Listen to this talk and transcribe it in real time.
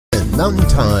Eastern Mountain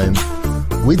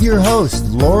Time with your host,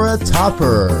 Laura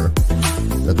Topper.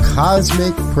 The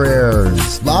Cosmic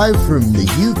Prayers, live from the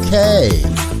UK.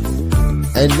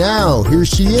 And now, here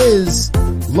she is,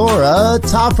 Laura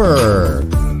Topper.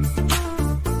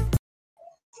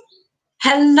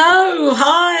 Hello,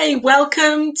 hi,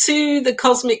 welcome to the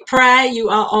Cosmic Prayer. You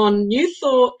are on New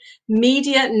Thought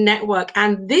Media Network,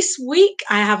 and this week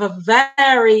I have a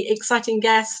very exciting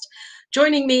guest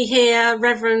joining me here,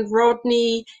 Reverend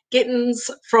Rodney Gittins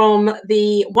from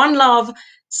the One Love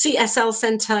CSL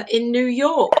Center in New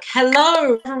York.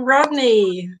 Hello,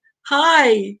 Rodney.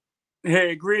 Hi.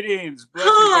 Hey, greetings.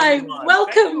 Blessings, Hi, everyone.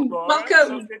 welcome, You,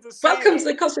 welcome. So Welcome to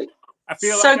the Cosmic. I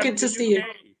feel so like I'm good in to the see UK.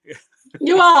 you.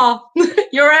 You are.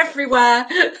 You're everywhere.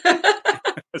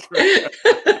 That's right.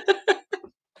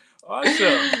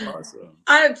 Awesome.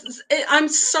 I'm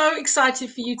so excited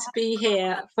for you to be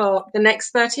here for the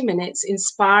next 30 minutes,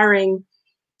 inspiring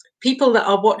people that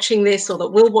are watching this or that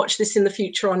will watch this in the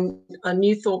future on a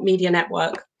New Thought Media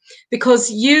Network,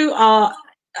 because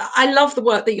I love the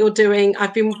work that you're doing.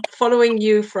 I've been following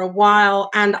you for a while,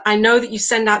 and I know that you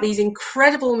send out these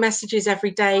incredible messages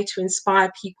every day to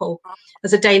inspire people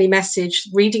as a daily message,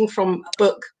 reading from a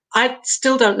book. I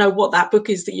still don't know what that book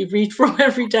is that you read from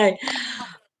every day.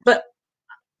 But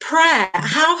prayer,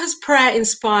 how has prayer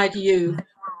inspired you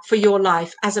for your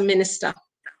life as a minister?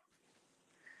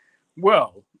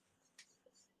 Well,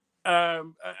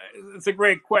 it's a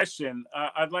great question.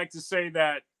 I'd like to say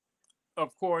that,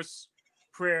 of course,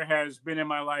 prayer has been in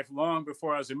my life long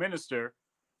before I was a minister,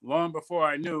 long before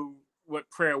I knew what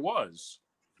prayer was,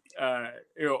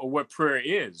 or what prayer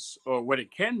is, or what it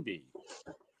can be.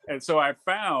 And so I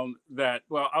found that,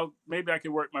 well, maybe I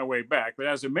can work my way back, but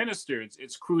as a minister,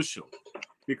 it's crucial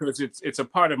because it's a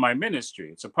part of my ministry.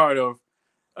 It's a part of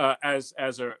as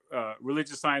a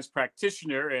religious science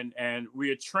practitioner, and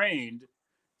we are trained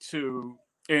to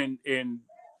in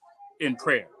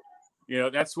prayer. You know,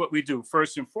 that's what we do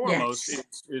first and foremost.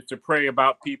 Yes. Is to pray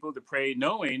about people, to pray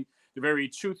knowing the very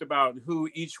truth about who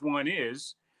each one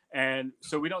is. And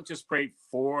so we don't just pray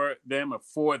for them or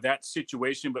for that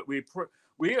situation, but we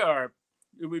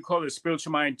call it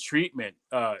spiritual mind treatment,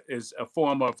 is a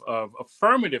form of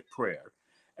affirmative prayer.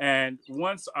 And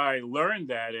once I learned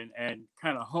that and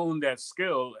kind of honed that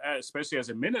skill, especially as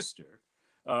a minister,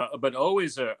 but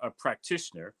always a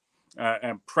practitioner,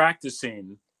 and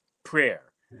practicing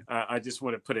prayer. I just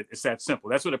want to put it, it's that simple.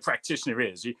 That's what a practitioner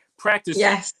is. You practice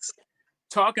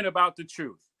talking about the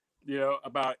truth,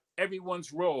 about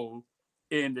everyone's role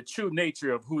in the true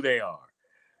nature of who they are.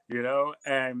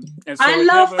 And so I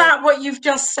love that what you've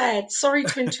just said. Sorry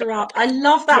to interrupt. I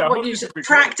love that what you said.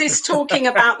 Practice talking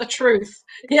about the truth.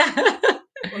 Yeah.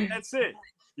 Well, that's it.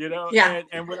 Yeah.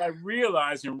 And what I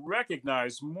realize and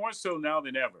recognize more so now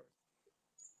than ever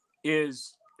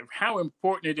is how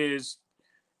important it is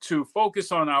to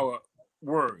focus on our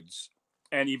words,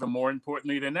 and even more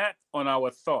importantly than that, on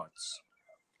our thoughts.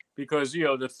 Because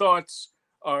the thoughts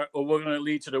are what going to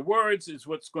lead to the words is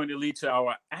what's going to lead to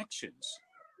our actions.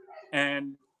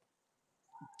 And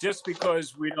just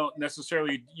because we don't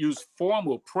necessarily use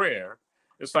formal prayer,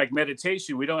 it's like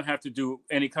meditation. We don't have to do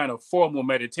any kind of formal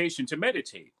meditation to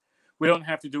meditate. We don't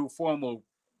have to do formal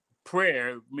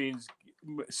prayer. It means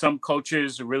some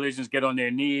cultures or religions get on their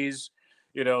knees,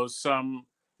 some,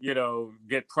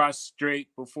 get prostrate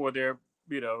before their,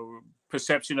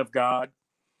 perception of God.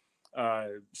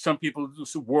 Some people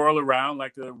just whirl around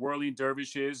like the whirling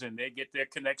dervishes, and they get their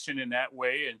connection in that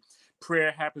way. And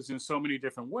prayer happens in so many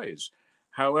different ways.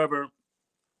 However,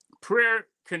 prayer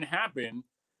can happen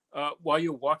while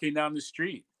you're walking down the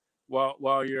street,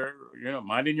 while you're,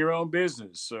 minding your own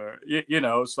business. Or,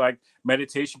 it's like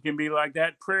meditation can be like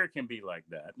that. Prayer can be like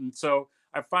that. And so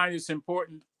I find it's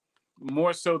important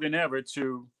more so than ever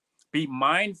to be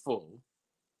mindful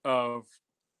of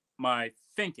my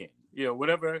thinking,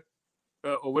 whatever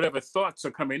thoughts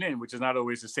are coming in, which is not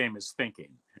always the same as thinking.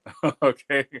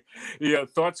 Okay.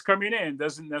 Thoughts coming in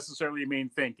doesn't necessarily mean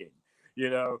thinking,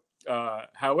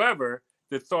 however,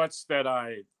 the thoughts that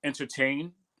I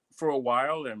entertain for a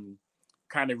while and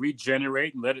kind of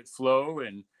regenerate and let it flow,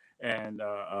 and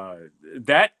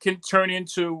that can turn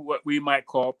into what we might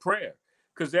call prayer,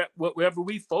 because that whatever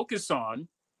we focus on,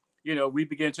 we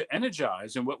begin to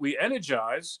energize, and what we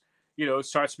energize,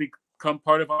 starts to become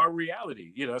part of our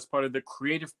reality. It's part of the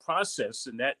creative process,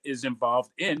 and that is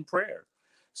involved in prayer.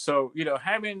 So,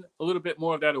 having a little bit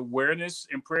more of that awareness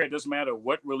in prayer, it doesn't matter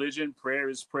what religion, prayer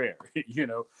is prayer.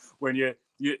 When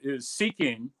you're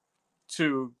seeking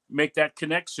to make that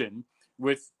connection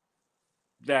with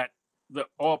the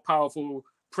all-powerful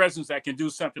presence that can do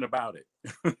something about it,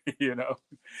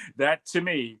 that to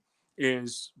me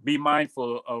is be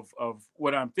mindful of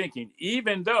what I'm thinking,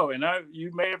 even though, and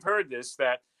you may have heard this,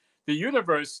 that the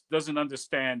universe doesn't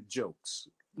understand jokes.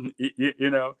 You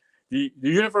know, the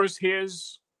universe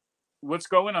hears what's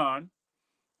going on,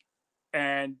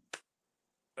 and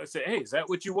I say, hey, is that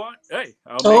what you want? Hey,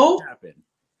 I'll make it happen.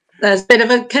 There's a bit of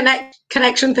a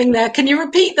connection thing there. Can you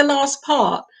repeat the last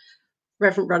part,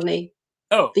 Reverend Rodney?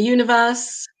 Oh, the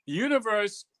universe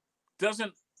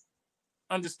doesn't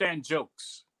understand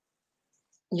jokes.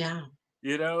 Yeah.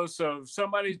 You know, so if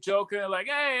somebody's joking like,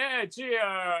 hey, gee,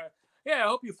 yeah, I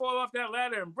hope you fall off that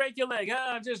ladder and break your leg.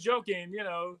 I'm just joking. You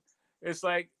know, it's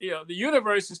like, you know, the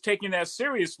universe is taking that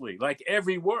seriously, like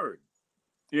every word.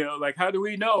 You know, like, how do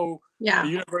we know the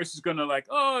universe is going to like,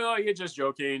 oh, you're just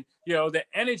joking? You know, the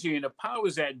energy and the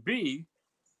powers that be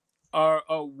are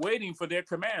waiting for their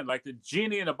command, like the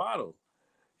genie in a bottle.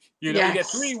 You know, you get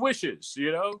 3 wishes,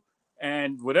 you know,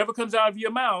 and whatever comes out of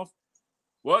your mouth,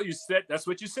 well, you said, that's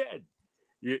what you said.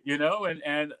 You know,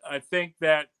 and I think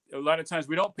that a lot of times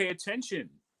we don't pay attention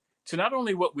to not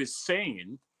only what we're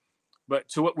saying, but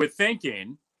to what we're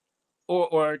thinking,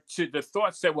 or to the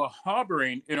thoughts that we're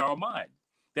harboring in our mind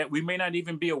that we may not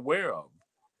even be aware of,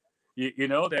 you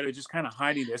know, that are just kind of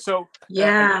hiding there. So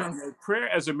again, prayer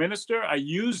as a minister, I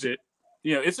use it,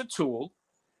 you know, it's a tool,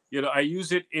 you know, I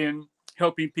use it in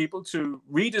helping people to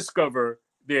rediscover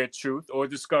their truth or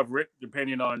discover it,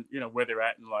 depending on, you know, where they're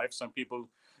at in life. Some people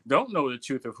don't know the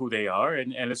truth of who they are,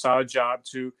 and it's our job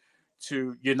to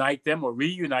unite them or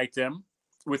reunite them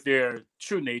with their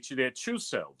true nature, their true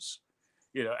selves,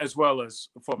 you know, as well as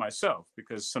for myself,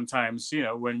 because sometimes, you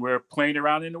know, when we're playing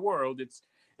around in the world,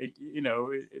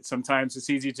 sometimes it's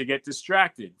easy to get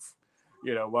distracted,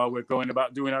 you know, while we're going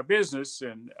about doing our business,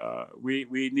 and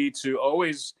we need to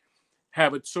always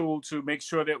have a tool to make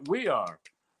sure that we are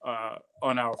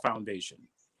on our foundation.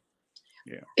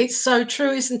 Yeah, it's so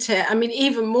true, isn't it? I mean,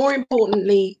 even more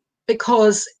importantly,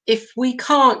 because if we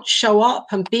can't show up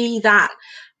and be that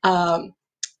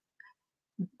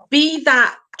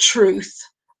truth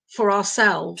for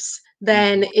ourselves,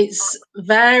 then it's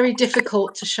very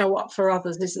difficult to show up for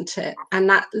others, isn't it? And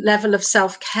that level of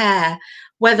self-care,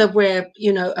 whether we're,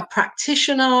 you know, a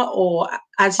practitioner, or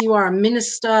as you are a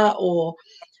minister, or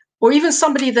even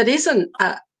somebody that isn't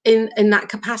in that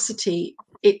capacity,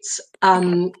 it's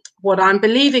what I'm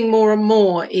believing more and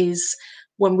more is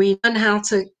when we learn how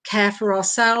to care for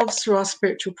ourselves through our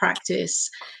spiritual practice,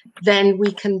 then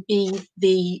we can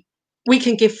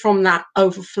give from that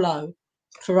overflow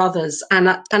for others. And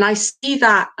I see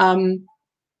that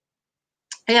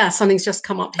something's just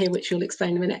come up here which you'll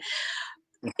explain in a minute.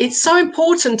 It's so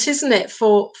important, isn't it,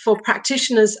 for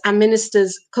practitioners and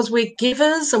ministers, because we're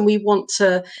givers and we want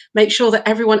to make sure that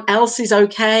everyone else is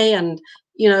okay and,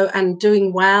 you know, and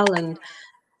doing well, and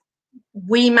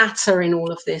we matter in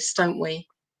all of this, don't we,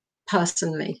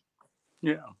 personally?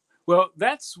 Yeah. Well,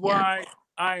 that's why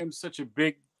I am such a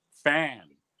big fan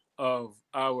of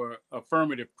our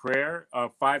affirmative prayer,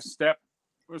 5-step.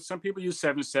 Well, some people use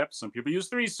 7 steps, some people use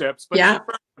 3 steps, but it's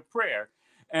affirmative prayer.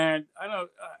 And I know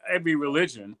every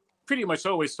religion pretty much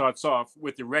always starts off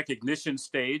with the recognition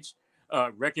stage,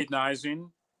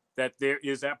 recognizing that there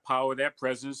is that power, that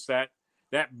presence, that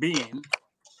being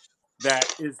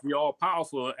that is the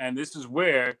all-powerful. And this is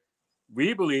where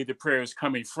we believe the prayer is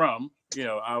coming from, you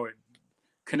know, our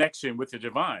connection with the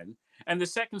divine. And the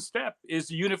second step is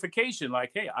the unification.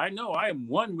 Like, hey, I know I am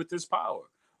one with this power,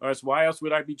 or else why else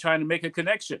would I be trying to make a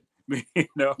connection? You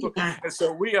know, and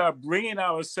so we are bringing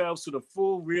ourselves to the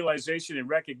full realization and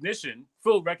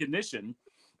full recognition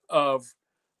of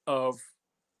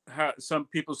how some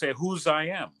people say, whose I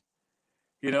am.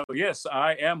 You know, yes,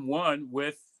 I am one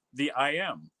with the I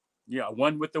am. Yeah,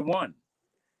 one with the one.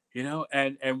 You know,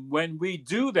 and when we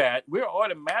do that, we're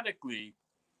automatically,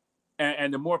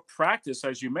 and the more practice,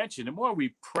 as you mentioned, the more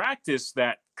we practice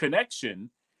that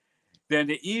connection, then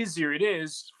the easier it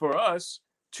is for us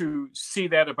to see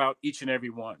that about each and every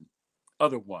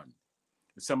other one.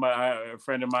 A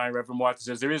friend of mine, Reverend Watson,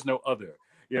 says there is no other.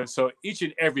 You know, so each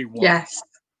and every one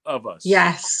of us.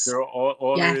 Yes.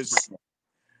 All there is one.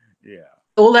 Yeah.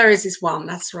 All there is one.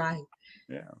 That's right.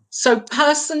 Yeah. So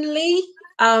personally,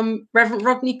 Reverend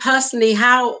Rodney, personally,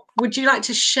 how would you like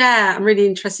to share? I'm really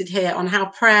interested here on how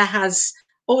prayer has,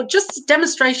 or just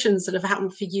demonstrations that have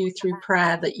happened for you through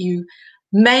prayer that you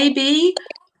maybe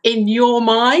in your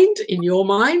mind,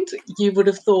 you would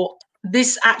have thought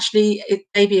this actually,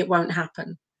 maybe it won't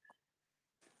happen.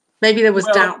 Maybe there was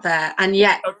doubt there, and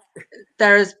yet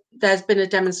there's been a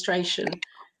demonstration.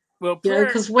 Well, you know,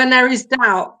 because when there is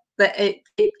doubt, that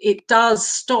it does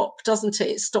stop, doesn't it?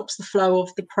 It stops the flow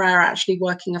of the prayer actually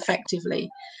working effectively.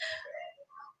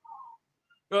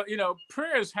 Well,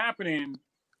 prayer is happening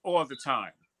all the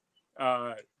time.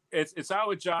 It's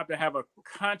our job to have a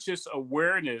conscious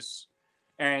awareness,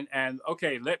 and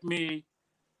okay, let me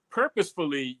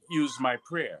purposefully use my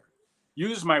prayer,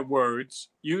 use my words,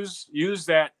 use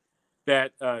that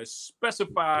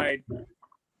specified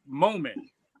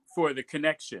moment for the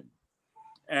connection.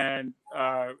 And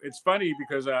it's funny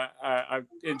because I've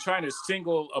been trying to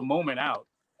single a moment out.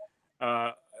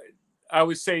 Uh, I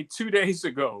would say 2 days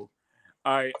ago,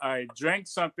 I drank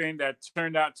something that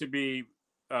turned out to be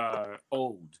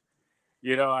old.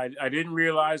 I didn't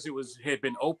realize had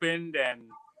been opened,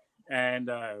 and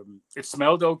it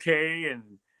smelled okay,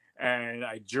 and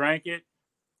I drank it,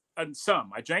 and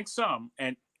I drank some,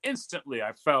 and instantly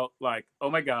I felt like,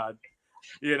 oh my God,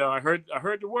 I heard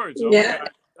the words, oh my Yeah.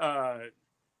 God,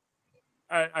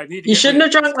 I need to You get rid shouldn't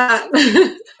of have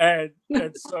drunk that.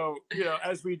 and so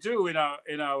as we do in our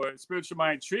spiritual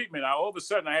mind treatment, all of a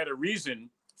sudden I had a reason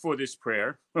for this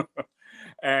prayer,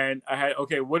 and I had,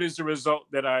 okay, what is the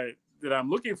result that I'm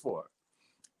looking for?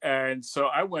 And so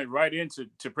I went right into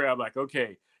prayer. I'm like,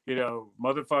 okay,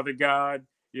 Mother, Father, God,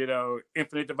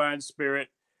 infinite divine spirit,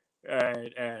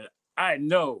 and I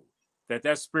know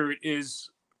that spirit is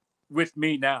with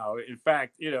me now. In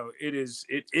fact, it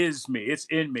is me. It's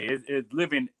in me. It's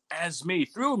living as me,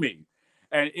 through me,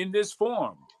 and in this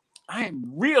form. I am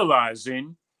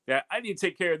realizing that I need to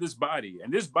take care of this body,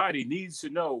 and this body needs to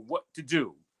know what to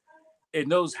do. It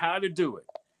knows how to do it,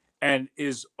 and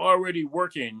is already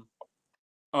working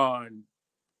on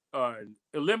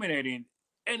eliminating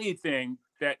anything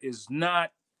that is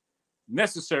not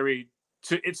necessary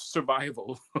to its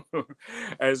survival.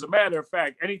 As a matter of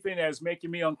fact, anything that's making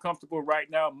me uncomfortable right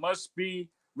now must be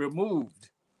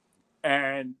removed.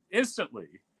 And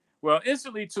instantly,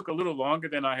 instantly took a little longer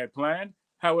than I had planned.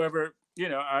 However,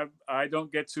 I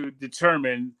don't get to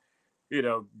determine,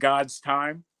 God's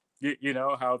time.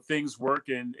 How things work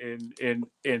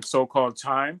in so-called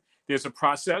time. There's a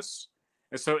process,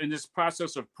 and so in this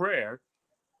process of prayer,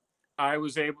 I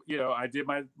was able, I did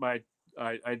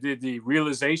I did the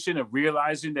realization of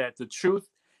realizing that the truth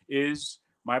is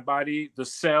my body, the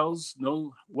cells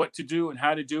know what to do and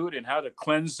how to do it and how to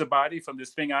cleanse the body from this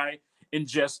thing I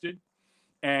ingested.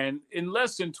 And in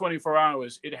less than 24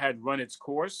 hours, it had run its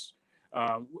course.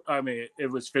 I mean, it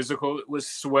was physical, it was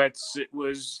sweats, it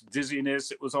was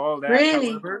dizziness, it was all that.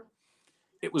 Really? However,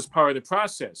 it was part of the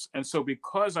process. And so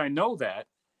because I know that,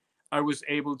 I was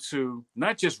able to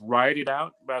not just write it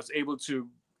out, but I was able to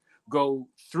go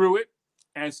through it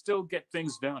and still get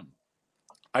things done.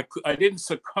 I didn't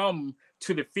succumb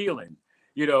to the feeling,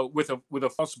 with a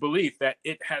false belief that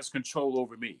it has control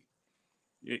over me,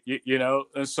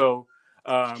 and so,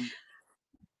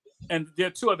 and there are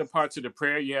two other parts of the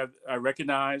prayer. You have I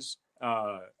recognize,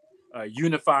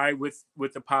 unify with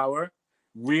the power,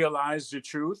 realize the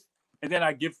truth, and then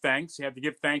I give thanks. You have to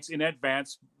give thanks in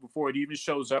advance before it even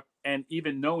shows up, and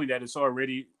even knowing that it's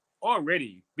already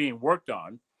being worked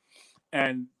on,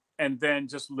 and then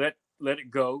just let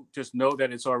it go. Just know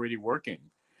that it's already working,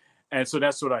 and so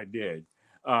that's what I did.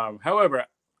 However,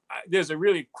 there's a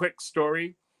really quick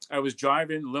story. I was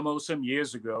driving limo some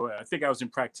years ago. I think I was in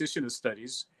practitioner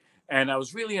studies, and I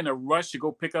was really in a rush to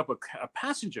go pick up a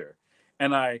passenger,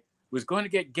 and I was going to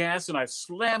get gas, and I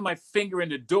slammed my finger in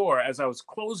the door as I was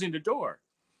closing the door.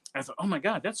 I thought, oh my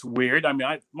God, that's weird. I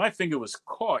mean, my finger was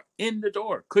caught in the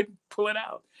door, couldn't pull it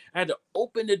out. I had to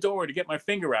open the door to get my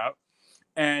finger out.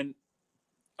 And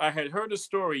I had heard a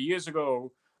story years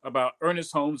ago about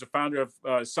Ernest Holmes, the founder of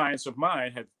Science of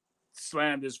Mind, had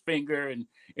slammed his finger in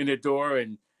the door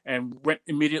and went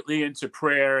immediately into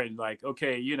prayer and like,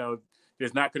 okay,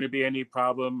 there's not going to be any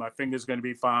problem. My finger's going to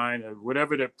be fine, or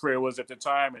whatever the prayer was at the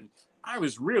time. And I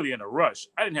was really in a rush.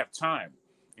 I didn't have time.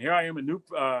 Here I am, a new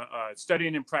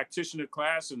studying in practitioner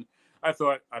class, and I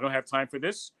thought, I don't have time for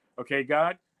this. Okay,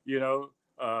 God,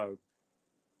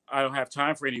 I don't have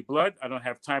time for any blood. I don't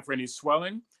have time for any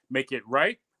swelling. Make it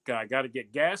right. God, I got to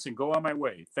get gas and go on my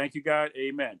way. Thank you, God.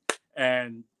 Amen.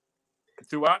 And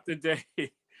throughout the day,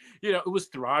 it was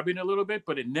throbbing a little bit,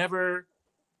 but it never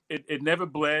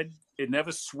bled. It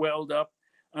never swelled up.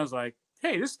 I was like,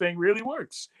 hey, this thing really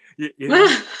works.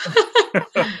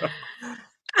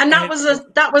 And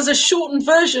that was a shortened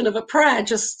version of a prayer.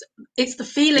 Just, it's the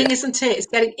feeling, isn't it? It's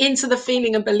getting into the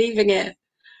feeling and believing it.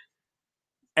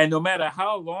 And no matter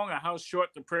how long or how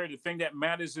short the prayer, the thing that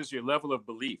matters is your level of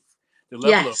belief, the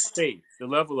level of faith, the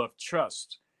level of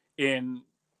trust in.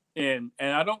 And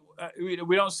I don't,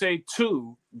 we don't say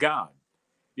to God,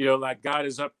 like God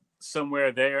is up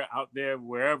somewhere there, out there,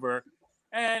 wherever.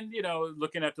 And,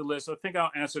 looking at the list, I think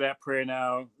I'll answer that prayer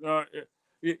now.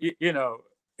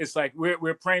 it's like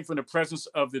we're praying from the presence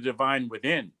of the divine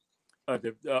within,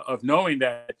 of knowing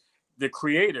that the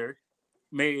Creator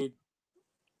made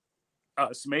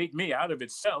us, made me out of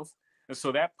itself. And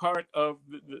so that part of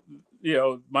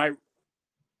my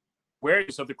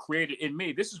awareness of the Creator in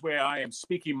me, this is where I am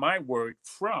speaking my word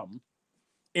from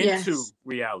into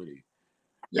reality.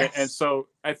 Yes. And so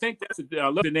I think I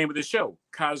love the name of the show,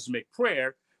 Cosmic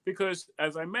Prayer, because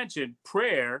as I mentioned,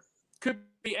 prayer could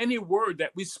be any word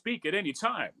that we speak at any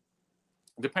time.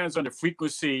 It depends on the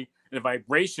frequency and the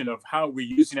vibration of how we're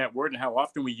using that word and how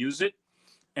often we use it.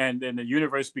 And then the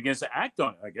universe begins to act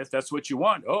on it. I guess that's what you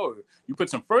want. Oh, you put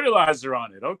some fertilizer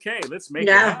on it. Okay, let's make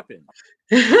it happen.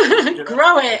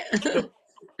 Grow it.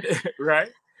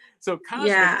 Right? So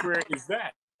cosmic prayer is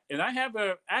that. And I have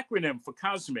an acronym for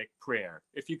cosmic prayer.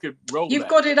 If you could roll You've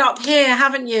got it up here,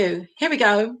 haven't you? Here we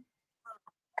go.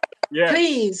 Yes.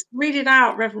 Please read it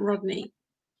out, Reverend Rodney.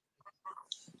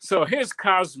 So here's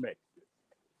cosmic.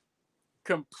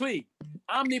 Complete,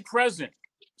 omnipresent,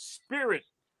 spirit,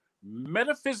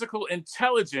 metaphysical,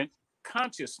 intelligent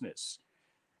consciousness.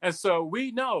 And so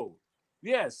we know,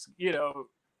 yes,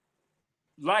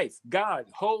 life, God,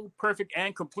 whole, perfect,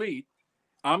 and complete,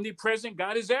 omnipresent,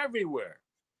 God is everywhere.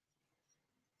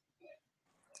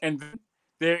 And then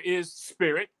there is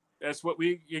spirit. That's what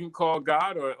we can call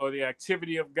God, or the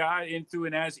activity of God in, through,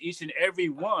 and as each and every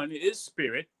one is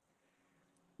spirit.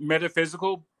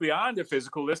 Metaphysical, beyond the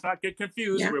physical. Let's not get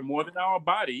confused. We're more than our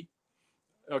body.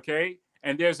 Okay.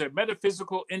 And there's a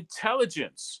metaphysical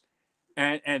intelligence.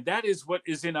 And that is what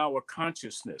is in our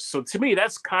consciousness. So to me,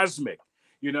 that's cosmic.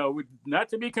 Not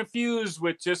to be confused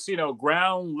with just,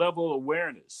 ground level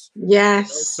awareness.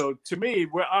 Yes. So to me,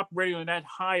 we're operating on that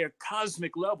higher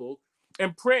cosmic level.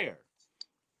 And prayer,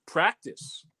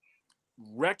 practice,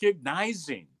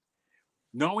 recognizing,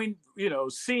 knowing,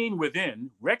 seeing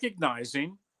within,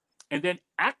 recognizing, and then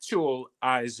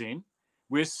actualizing.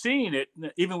 We're seeing it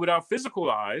even with our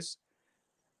physical eyes,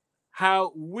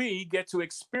 how we get to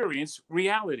experience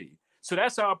reality. So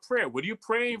that's our prayer. What are you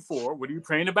praying for? What are you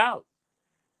praying about?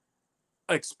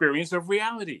 Experience of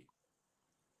reality.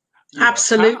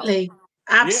 Absolutely.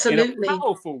 Absolutely. In a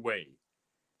powerful way,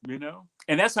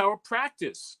 and that's our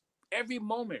practice. Every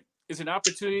moment is an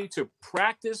opportunity to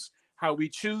practice how we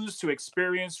choose to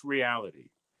experience reality.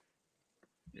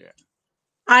 Yeah.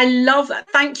 I love that.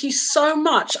 Thank you so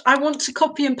much. I want to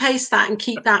copy and paste that and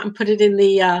keep that and put it in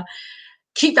the,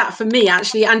 keep that for me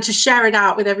actually, and to share it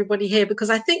out with everybody here, because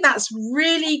I think that's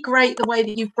really great the way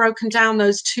that you've broken down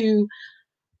those two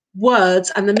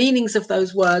words and the meanings of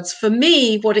those words. For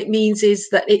me, what it means is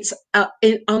that it's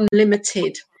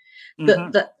unlimited,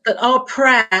 that our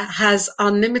prayer has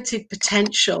unlimited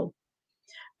potential.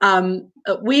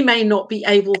 We may not be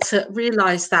able to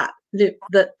realize that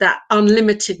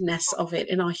unlimitedness of it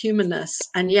in our humanness,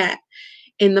 and yet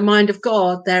in the mind of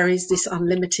God there is this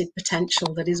unlimited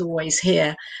potential that is always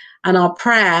here. And our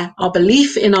prayer, our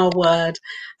belief in our word,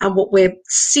 and what we're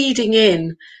seeding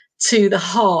in to the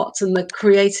heart and the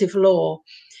creative law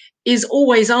is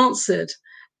always answered.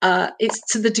 It's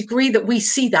to the degree that we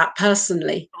see that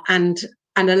personally and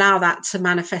allow that to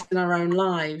manifest in our own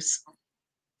lives.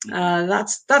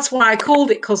 That's why I called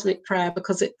it cosmic prayer,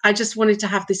 because I just wanted to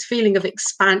have this feeling of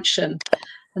expansion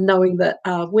and knowing that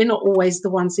we're not always the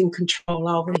ones in control,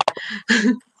 are we?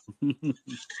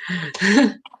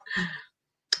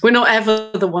 We're not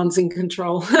ever the ones in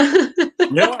control.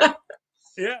 Yeah.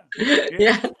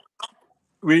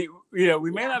 We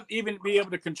may not even be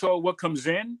able to control what comes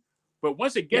in, but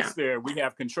once it gets there, we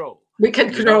have control. We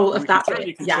can control of that.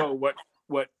 We can control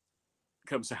what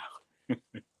comes out.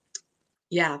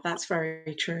 Yeah, that's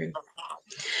very true.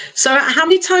 So how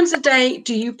many times a day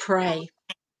do you pray?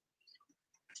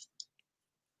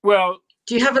 Well,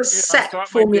 do you have a set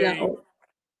formula?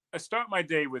 I start my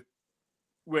day with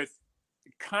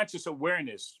conscious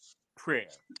awareness prayer.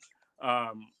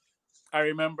 I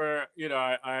remember,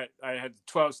 I had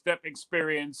 12-step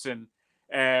experience, and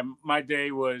my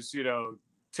day was,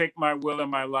 take my will in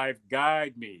my life,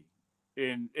 guide me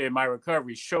in my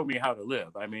recovery, show me how to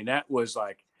live. I mean, that was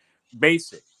like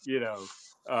basic,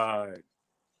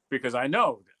 because I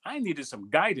know I needed some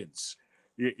guidance,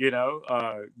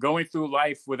 going through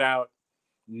life without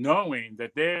knowing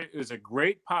that there is a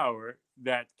great power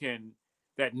that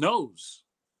knows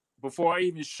before I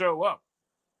even show up,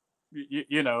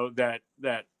 that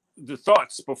the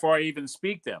thoughts before I even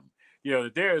speak them,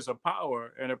 that there is a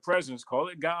power and a presence, call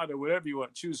it God or whatever you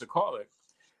want to choose to call it,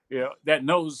 that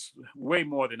knows way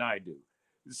more than I do.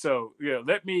 So,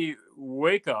 let me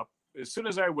wake up as soon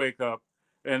as I wake up,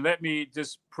 and let me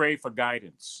just pray for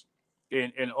guidance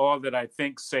in all that I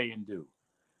think, say, and do.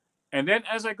 And then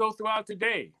as I go throughout the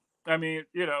day, I mean,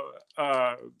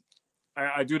 I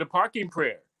do the parking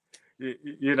prayer.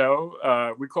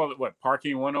 We call it what?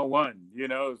 Parking 101.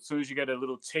 As soon as you get a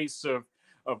little taste of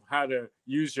how to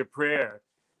use your prayer,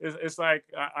 it's like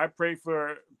I pray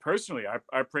for, personally,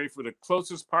 I pray for the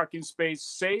closest parking space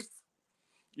safe,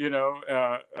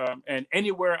 and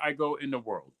anywhere I go in the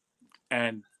world.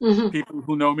 And people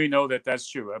who know me know that that's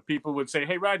true. People would say,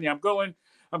 "Hey, Rodney, I'm going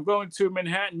to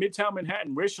Manhattan, Midtown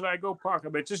Manhattan. Where should I go park?" I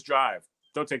mean, just drive.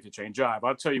 Don't take the train. Drive.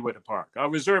 I'll tell you where to park. I'll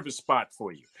reserve a spot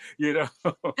for you.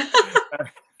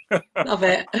 Love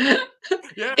it.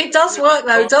 Yeah, it does work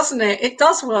though, doesn't it? It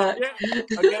does work. Yeah.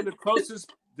 Again, the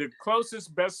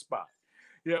closest best spot.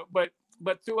 But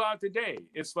throughout the day,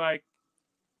 it's like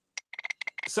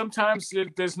sometimes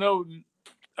there's no.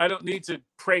 I don't need to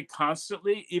pray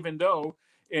constantly, even though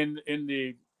in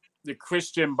the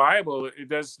Christian Bible it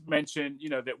does mention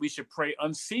that we should pray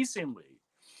unceasingly,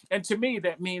 and to me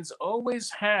that means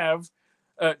always have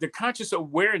the conscious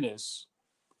awareness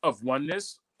of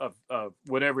oneness, of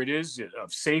whatever it is,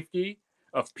 of safety,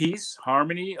 of peace,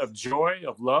 harmony, of joy,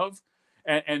 of love,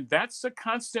 and that's a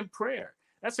constant prayer.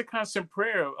 That's a constant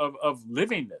prayer of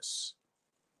livingness,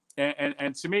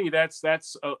 and to me that's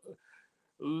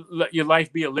let your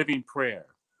life be a living prayer,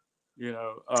 Yes.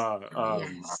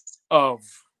 of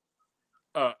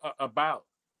about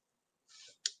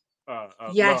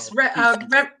Yes. love.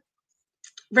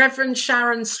 Reverend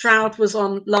Sharon Stroud was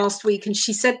on last week, and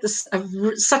she said this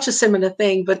such a similar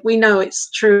thing, but we know it's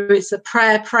true. It's a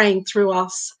prayer praying through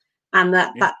us, and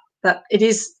that it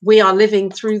is, we are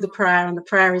living through the prayer, and the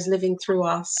prayer is living through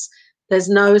us. There's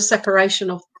no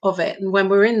separation of it. And when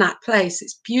we're in that place,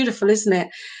 it's beautiful, isn't it?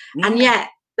 Yeah. And yet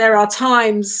there are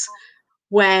times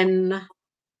when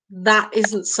that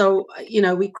isn't so,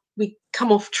 we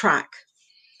come off track.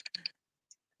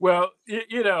 Well,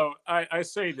 I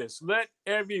say this: let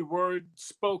every word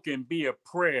spoken be a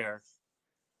prayer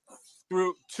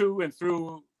to and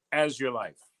through as your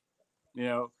life.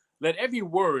 Let every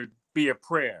word be a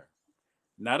prayer,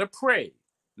 not a pray,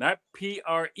 not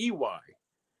P-R-E-Y,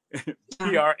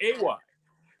 P-R-A-Y,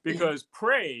 because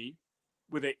pray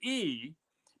with an E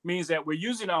means that we're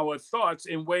using our thoughts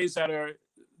in ways that are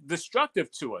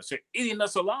destructive to us. They're eating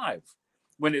us alive.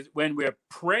 When we're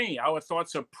praying, our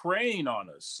thoughts are preying on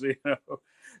us.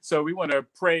 So we want to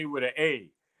pray with an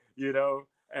A,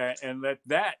 and let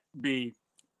that be.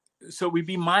 So we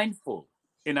be mindful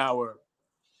in our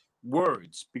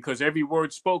words, because every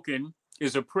word spoken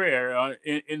is a prayer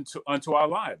unto our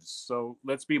lives. So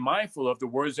let's be mindful of the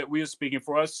words that we are speaking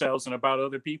for ourselves and about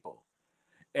other people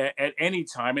at any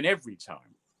time and every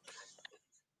time.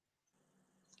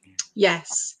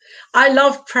 Yes, I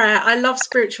love prayer. I love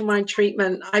spiritual mind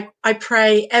treatment. I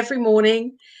pray every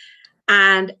morning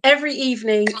and every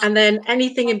evening, and then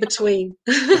anything in between.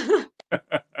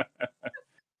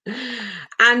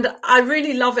 And I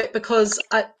really love it because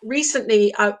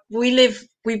recently we've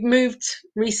moved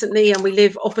recently, and we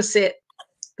live opposite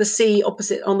the sea,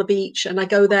 opposite on the beach, and I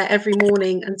go there every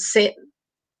morning and sit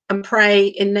and pray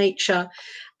in nature.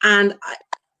 And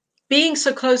being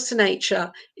so close to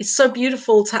nature, it's so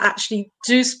beautiful to actually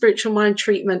do spiritual mind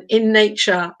treatment in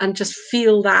nature and just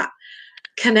feel that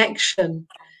connection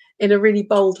in a really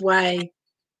bold way.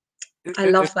 I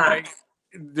love that.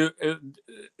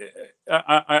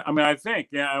 I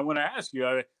think, I want to ask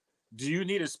you, do you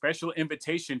need a special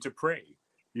invitation to pray?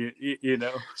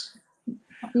 No.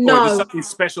 Or does something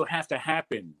special have to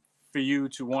happen for you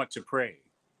to want to pray?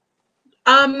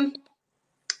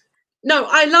 No,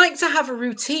 I like to have a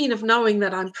routine of knowing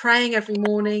that I'm praying every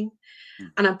morning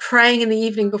and I'm praying in the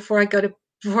evening before I go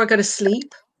to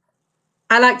sleep.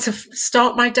 I like to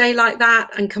start my day like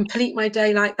that and complete my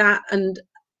day like that. And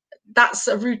that's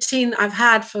a routine I've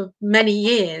had for many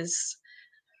years.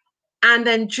 And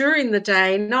then during the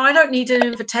day, no, I don't need an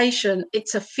invitation.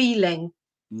 It's a feeling.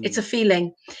 It's a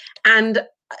feeling. And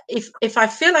if I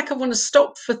feel like I want to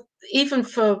stop for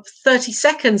 30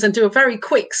 seconds and do a very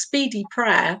quick, speedy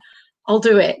prayer, I'll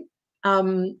do it.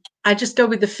 I just go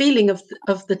with the feeling of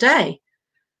the day.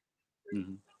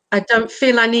 Mm-hmm. I don't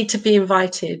feel I need to be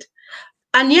invited.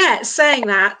 And yet, saying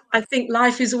that, I think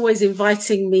life is always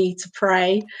inviting me to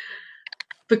pray,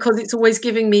 because it's always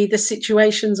giving me the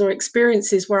situations or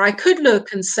experiences where I could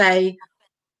look and say,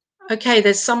 okay,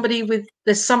 there's somebody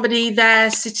there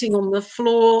sitting on the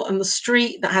floor on the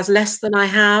street that has less than I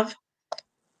have.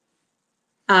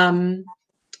 Or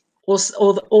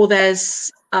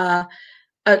there's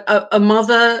a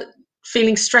mother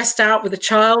feeling stressed out with a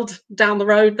child down the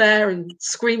road there and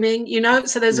screaming,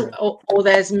 so there's or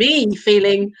there's me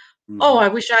feeling, oh, I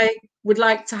wish I would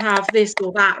like to have this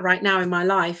or that right now in my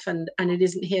life, and it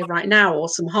isn't here right now, or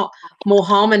some more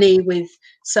harmony with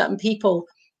certain people.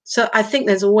 So I think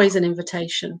there's always an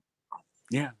invitation.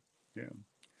 Yeah.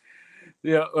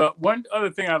 One other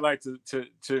thing I'd like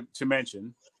to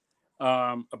mention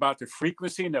about the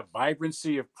frequency and the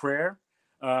vibrancy of prayer.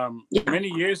 Many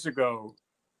years ago,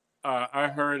 I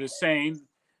heard a saying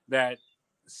that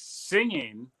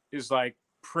singing is like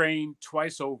praying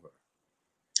twice over.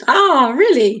 Oh,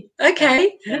 really?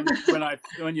 Okay. And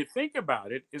when you think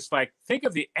about it, it's like, think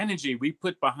of the energy we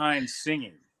put behind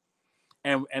singing,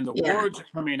 and the words are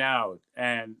coming out,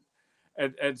 and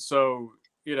so,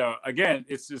 you know, again,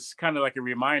 it's just kind of like a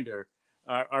reminder.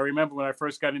 I remember when I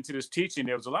first got into this teaching,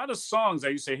 there was a lot of songs I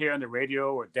used to hear on the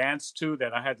radio or dance to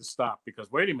that I had to stop,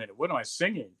 because wait a minute, what am I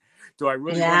singing? Do I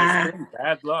really want to sing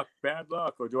bad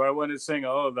luck, or do I want to sing,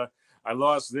 I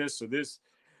lost this or this?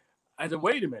 I said,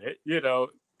 wait a minute, you know,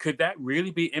 could that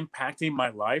really be impacting my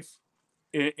life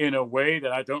in a way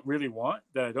that I don't really want,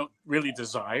 that I don't really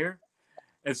desire?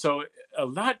 And so a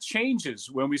lot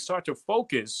changes when we start to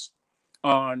focus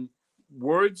on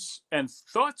words and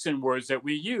thoughts and words that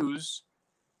we use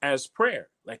as prayer.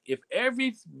 Like, if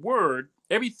every word,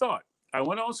 every thought, I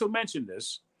want to also mention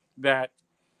this, that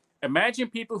imagine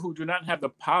people who do not have the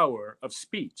power of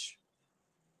speech.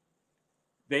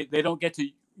 They don't get to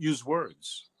use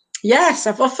words. Yes,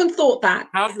 I've often thought that.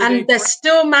 And they're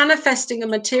still manifesting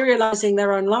and materializing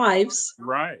their own lives.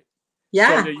 Right.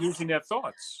 Yeah. So they're using their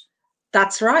thoughts.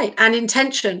 That's right. And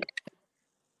intention.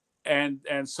 And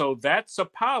so that's a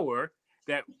power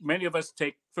that many of us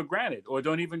take for granted or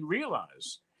don't even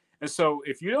realize. And so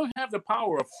if you don't have the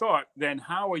power of thought, then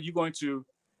how are you going to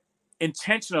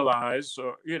intentionalize,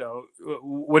 or, you know,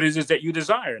 what is it that you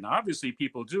desire? And obviously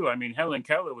people do. I mean, Helen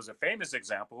Keller was a famous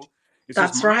example. It's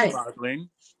That's just mind-boggling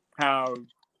how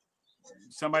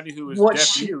somebody who is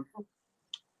deaf-mute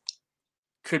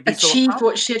could be achieved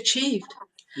what she achieved.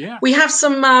 Yeah. We have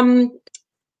some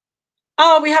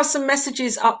we have some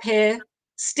messages up here.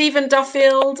 Stephen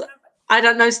Duffield, I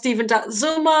don't know,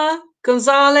 Zuma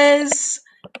Gonzalez,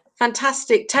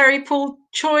 fantastic. Terry Paul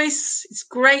Choice, it's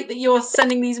great that you're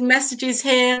sending these messages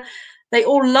here. They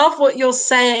all love what you're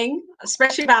saying,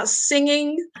 especially about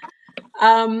singing.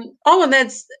 And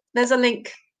there's a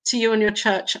link to you and your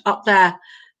church up there.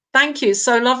 Thank you.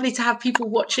 So lovely to have people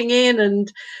watching in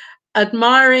and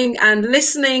admiring and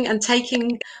listening and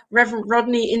taking Reverend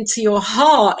Rodney into your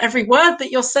heart. Every word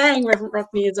that you're saying, Reverend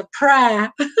Rodney, is a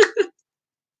prayer.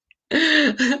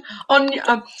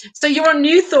 So you're on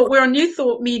New Thought. We're on New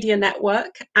Thought Media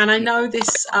Network, and I know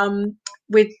this.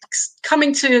 We're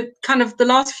coming to kind of the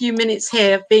last few minutes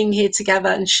here of being here together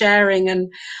and sharing,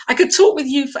 and I could talk with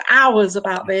you for hours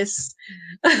about this.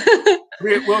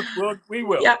 We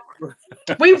will. Yeah,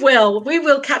 we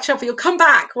will catch up. You'll come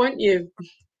back, won't you?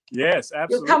 Yes,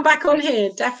 absolutely. You'll come back on here,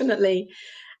 definitely.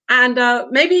 And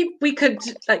maybe we could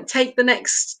take the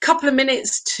next couple of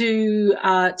minutes to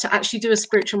actually do a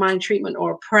spiritual mind treatment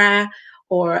or a prayer,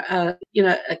 or a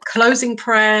closing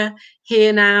prayer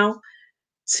here now.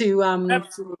 To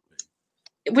absolutely.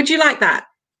 Would you like that?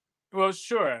 Well,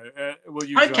 sure. Will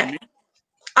you join me?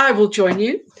 I will join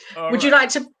you. All would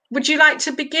right. you like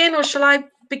to begin, or shall I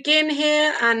begin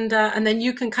here, and then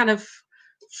you can kind of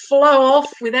flow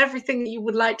off with everything that you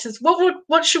would like to.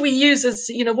 What should we use as,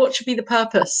 what should be the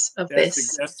purpose of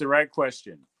this? That's the right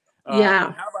question.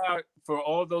 Yeah. How about for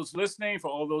all those listening, for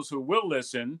all those who will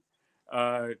listen,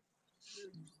 to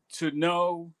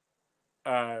know,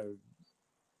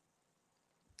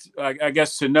 I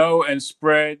guess, to know and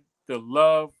spread the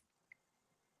love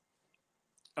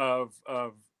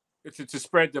to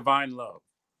spread divine love.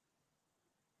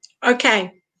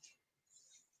 Okay.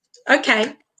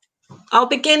 I'll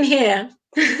begin here.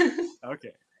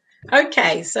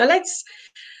 Okay. So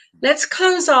let's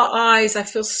close our eyes. I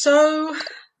feel so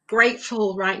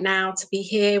grateful right now to be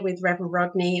here with Reverend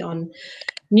Rodney on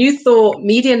New Thought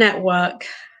Media Network,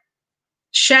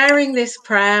 sharing this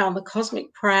prayer on the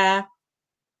Cosmic Prayer,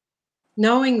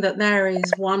 knowing that there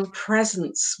is one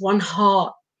presence, one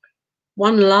heart,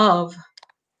 one love,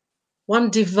 one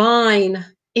divine,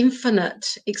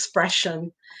 infinite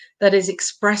expression that is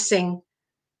expressing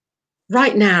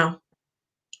right now,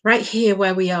 right here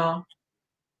where we are.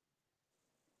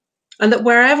 And that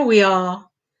wherever we are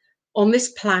on this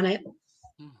planet,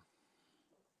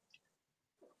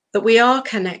 that we are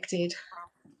connected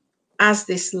as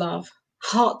this love,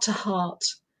 heart to heart,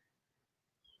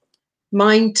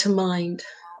 mind to mind,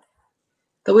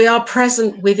 that we are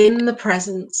present within the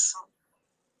presence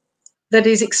that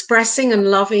is expressing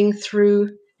and loving through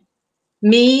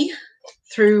me,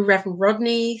 through Reverend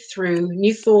Rodney, through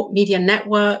New Thought Media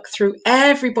Network, through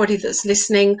everybody that's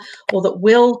listening or that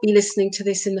will be listening to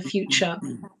this in the future.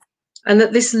 And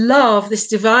that this love, this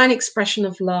divine expression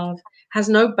of love, has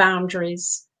no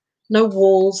boundaries, no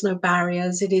walls, no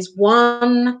barriers. It is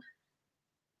one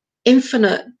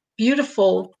infinite,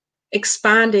 beautiful,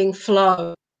 expanding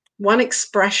flow, one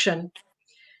expression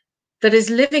that is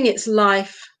living its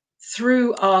life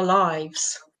through our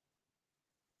lives.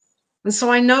 And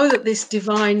so I know that this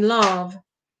divine love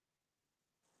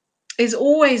is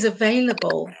always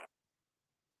available.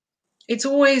 It's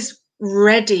always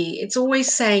ready. It's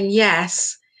always saying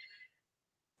yes.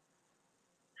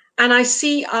 And I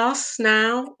see us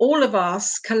now, all of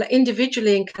us,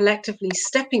 individually and collectively,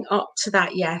 stepping up to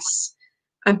that yes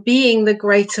and being the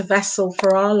greater vessel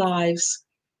for our lives,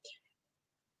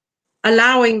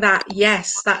 allowing that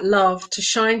yes, that love to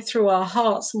shine through our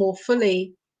hearts more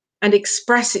fully and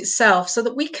express itself so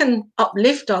that we can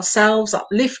uplift ourselves,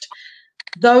 uplift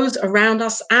those around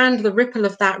us, and the ripple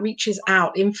of that reaches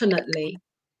out infinitely.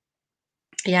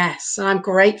 Yes, I'm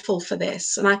grateful for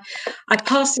this. And I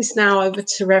pass this now over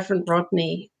to Reverend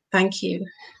Rodney. Thank you.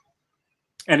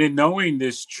 And in knowing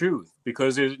this truth,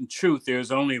 because in truth,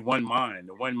 there's only one mind,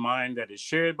 the one mind that is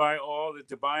shared by all, the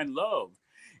divine love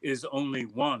is only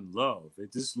one love.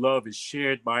 This love is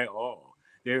shared by all.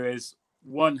 There is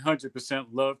 100%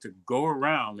 love to go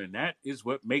around, and that is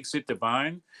what makes it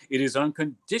divine. It is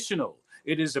unconditional.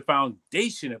 It is the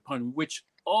foundation upon which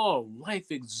all life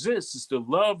exists. It's the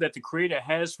love that the Creator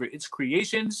has for its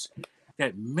creations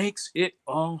that makes it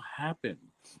all happen.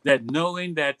 That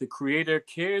knowing that the Creator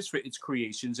cares for its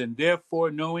creations, and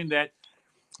therefore knowing that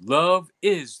love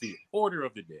is the order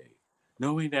of the day,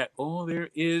 knowing that all there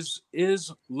is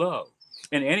love.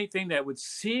 And anything that would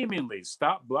seemingly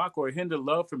stop, block, or hinder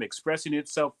love from expressing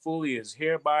itself fully is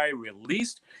hereby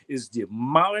released, is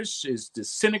demolished, is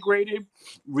disintegrated,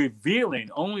 revealing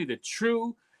only the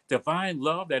true divine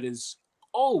love that is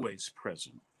always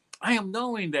present. I am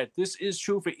knowing that this is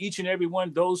true for each and every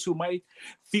one, those who might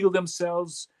feel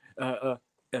themselves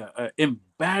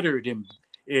embattered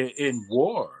in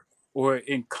war or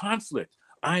in conflict.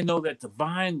 I know that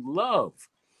divine love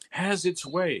has its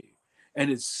way and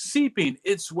is seeping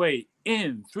its way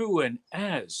in, through, and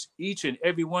as each and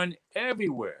every one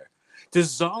everywhere,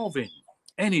 dissolving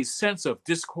any sense of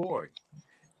discord,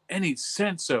 any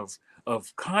sense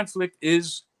of conflict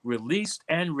is released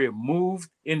and removed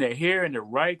in the here and the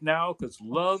right now, because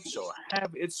love shall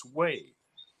have its way.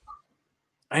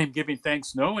 I am giving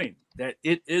thanks knowing that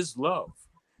it is love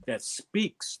that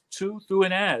speaks to, through,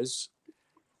 and as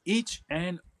each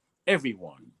and every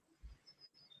one.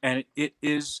 And it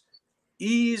is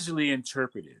easily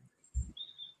interpreted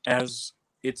as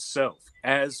itself,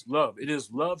 as love. It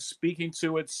is love speaking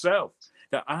to itself.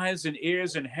 The eyes and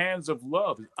ears and hands of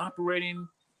love is operating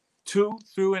to,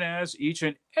 through, and as each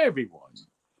and every one.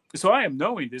 So I am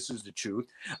knowing this is the truth.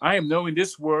 I am knowing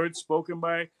this word spoken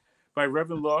by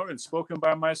Reverend Laura and spoken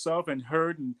by myself and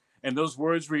heard, and those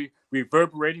words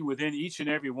reverberating within each and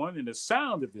every one. And the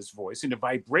sound of this voice and the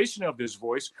vibration of this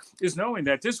voice is knowing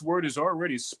that this word is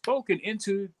already spoken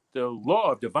into the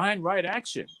law of divine right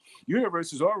action.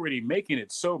 Universe is already making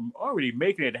it so, already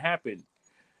making it happen.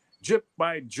 Drip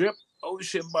by drip,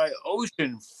 ocean by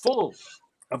ocean, full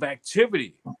of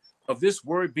activity of this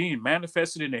word being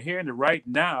manifested in the here and the right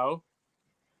now.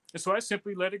 And so I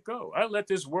simply let it go. I let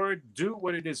this word do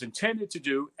what it is intended to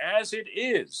do as it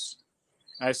is.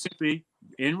 I simply,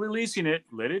 in releasing it,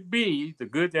 let it be the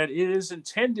good that it is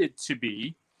intended to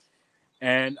be.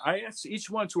 And I ask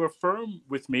each one to affirm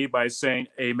with me by saying,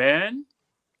 Amen.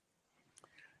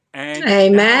 And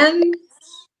Amen.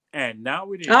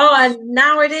 Now it is. Oh, and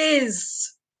now it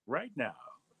is. Right now.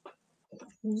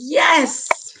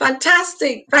 Yes.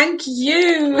 Fantastic. Thank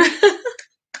you.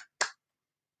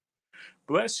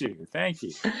 Bless you. Thank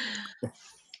you.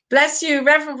 Bless you,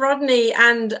 Reverend Rodney.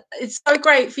 And it's so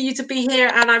great for you to be here.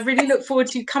 And I really look forward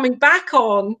to you coming back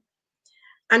on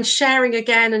and sharing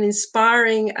again and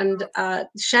inspiring and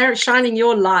shining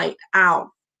your light out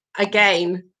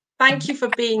again. Thank you for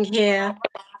being here.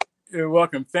 You're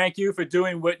welcome. Thank you for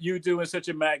doing what you do in such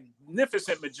a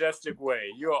magnificent, majestic way.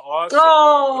 You're awesome.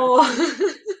 Oh,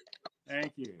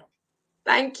 thank you.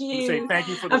 Thank you. Say thank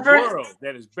you for the world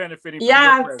that is benefiting from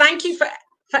your presence. Thank you for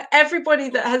everybody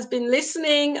that has been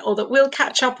listening or that will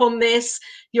catch up on this.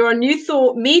 You're a New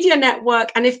Thought Media Network.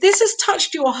 And if this has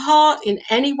touched your heart in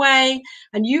any way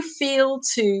and you feel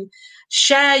to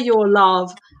share your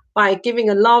love by giving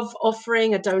a love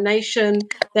offering, a donation,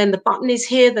 then the button is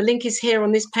here. The link is here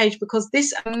on this page, because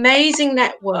this amazing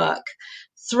network,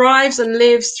 thrives and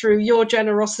lives through your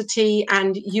generosity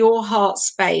and your heart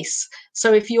space.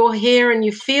 So if you're here and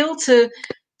you feel to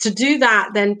do that,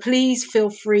 then please feel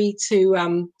free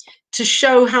to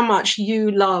show how much you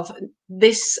love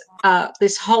this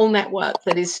this whole network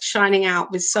that is shining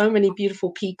out with so many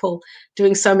beautiful people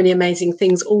doing so many amazing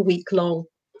things all week long.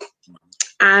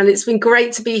 And it's been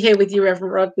great to be here with you,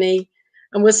 Reverend Rodney.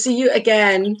 And we'll see you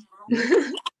again.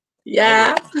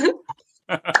 Yeah.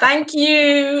 Thank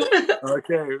you.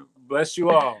 Okay. Bless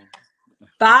you all.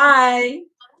 Bye.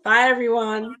 Bye,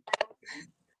 everyone.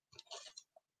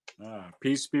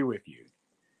 Peace be with you.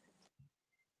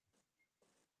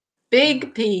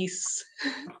 Big peace.